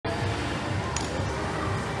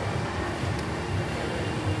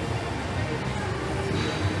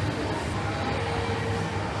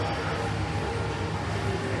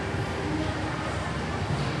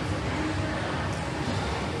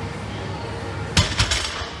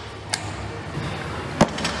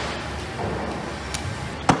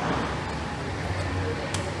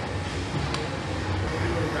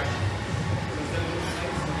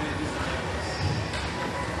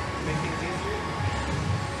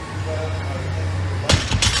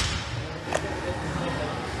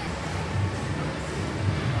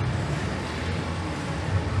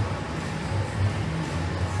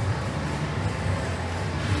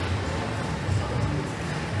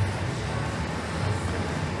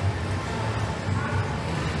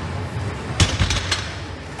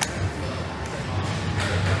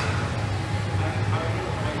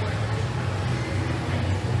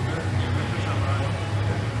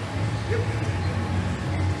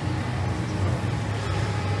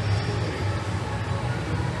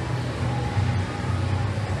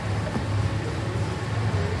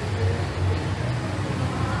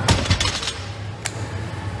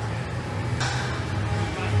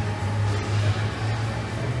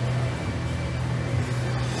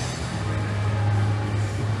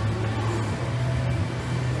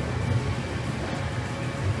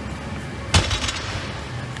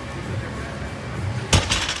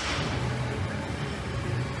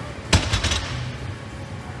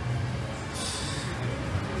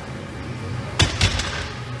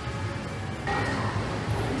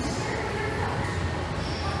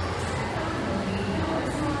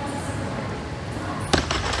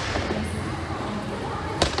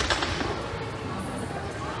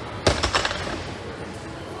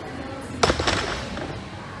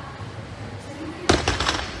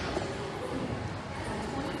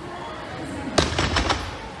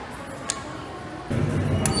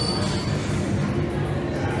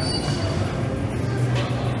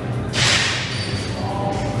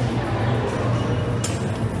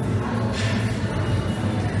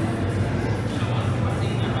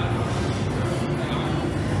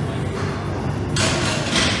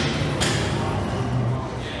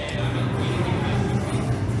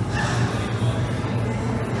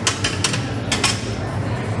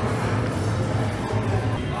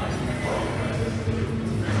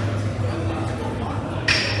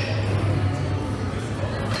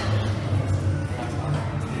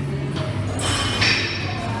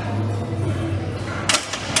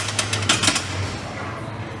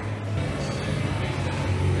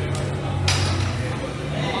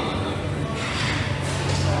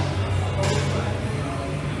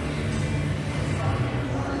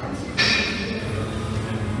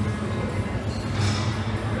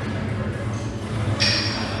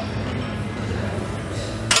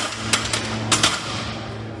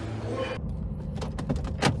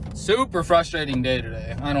Super frustrating day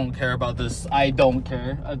today. I don't care about this. I don't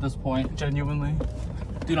care at this point, genuinely.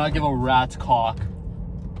 Do not give a rat's cock.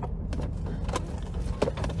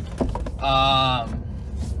 I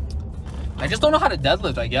just don't know how to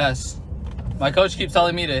deadlift, I guess. My coach keeps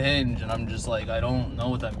telling me to hinge, and I'm just like, I don't know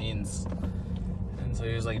what that means. And so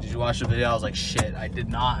he was like, did you watch the video? I was like, shit, I did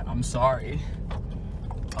not. I'm sorry.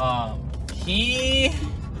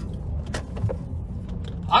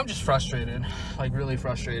 I'm just frustrated, like really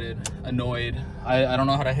frustrated, annoyed. I don't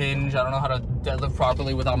know how to hinge. I don't know how to deadlift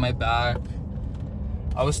properly without my back.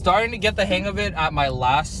 I was starting to get the hang of it at my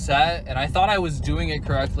last set, and I thought I was doing it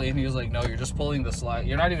correctly, and he was like, no, you're just pulling the slack.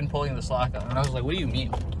 You're not even pulling the slack out. And I was like, what do you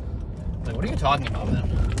mean? Like, what are you talking about, man?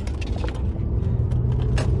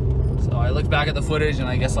 So I looked back at the footage, and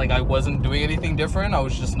I guess like I wasn't doing anything different. I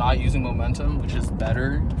was just not using momentum, which is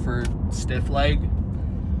better for stiff leg.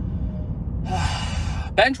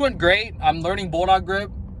 Bench went great. I'm learning bulldog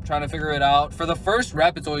grip, trying to figure it out. For the first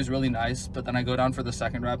rep, it's always really nice, but then I go down for the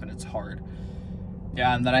second rep and it's hard.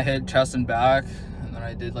 Yeah, and then I hit chest and back, and then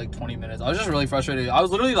I did like 20 minutes. I was just really frustrated. I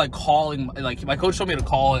was literally like calling, like my coach told me to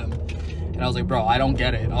call him, and I was like, bro, I don't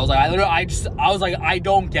get it. I was like, I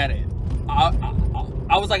don't get it.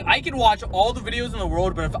 I was like, I can watch all the videos in the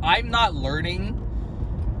world, but if I'm not learning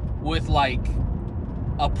with like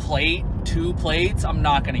a plate, 2 plates, I'm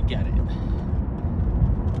not gonna get it.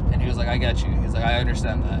 And he was like, I get you. He's like, I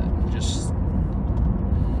understand that. Just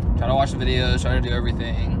try to watch the videos, try to do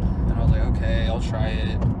everything. And I was like, okay, I'll try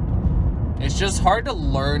it. It's just hard to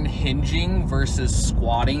learn hinging versus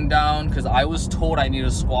squatting down, because I was told I need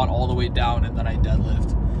to squat all the way down and then I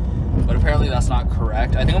deadlift. But apparently that's not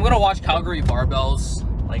correct. I think I'm gonna watch Calgary barbells,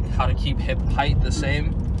 like how to keep hip height the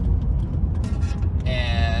same,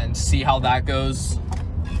 and see how that goes.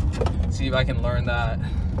 See if I can learn that.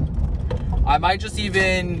 I might just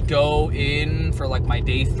even go in for like my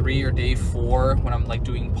day 3 or day 4 when I'm like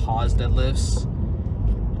doing pause deadlifts,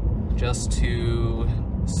 just to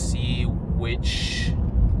see which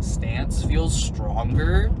stance feels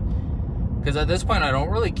stronger. Because at this point, I don't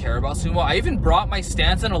really care about sumo. I even brought my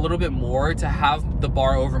stance in a little bit more to have the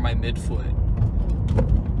bar over my midfoot.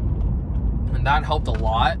 And that helped a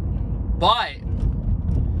lot. But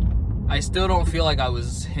I still don't feel like I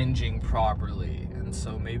was hinging properly. And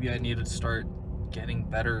so maybe I need to start getting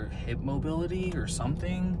better hip mobility or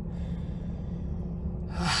something.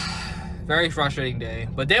 Very frustrating day.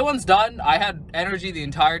 But day 1's done. I had energy the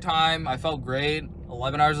entire time. I felt great.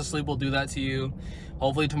 11 hours of sleep will do that to you.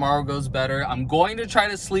 Hopefully tomorrow goes better. I'm going to try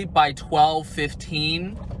to sleep by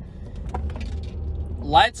 12:15.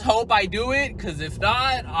 Let's hope I do it, because if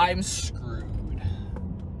not, I'm screwed.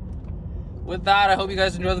 With that, I hope you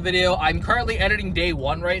guys enjoy the video. I'm currently editing day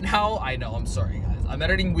 1 right now. I know, I'm sorry guys. I'm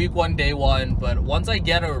editing week 1, day 1, but once I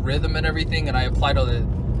get a rhythm and everything and I apply to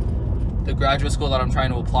the graduate school that I'm trying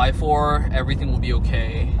to apply for, everything will be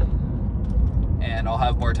okay. And I'll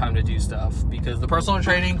have more time to do stuff, because the personal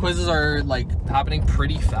training quizzes are like happening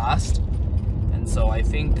pretty fast. And so I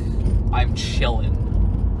think I'm chilling.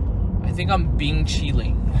 I think I'm being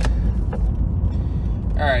chilling.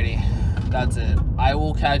 Alrighty, that's it. I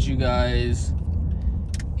will catch you guys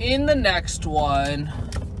in the next one.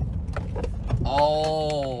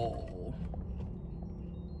 Oh,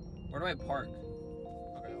 where do I park?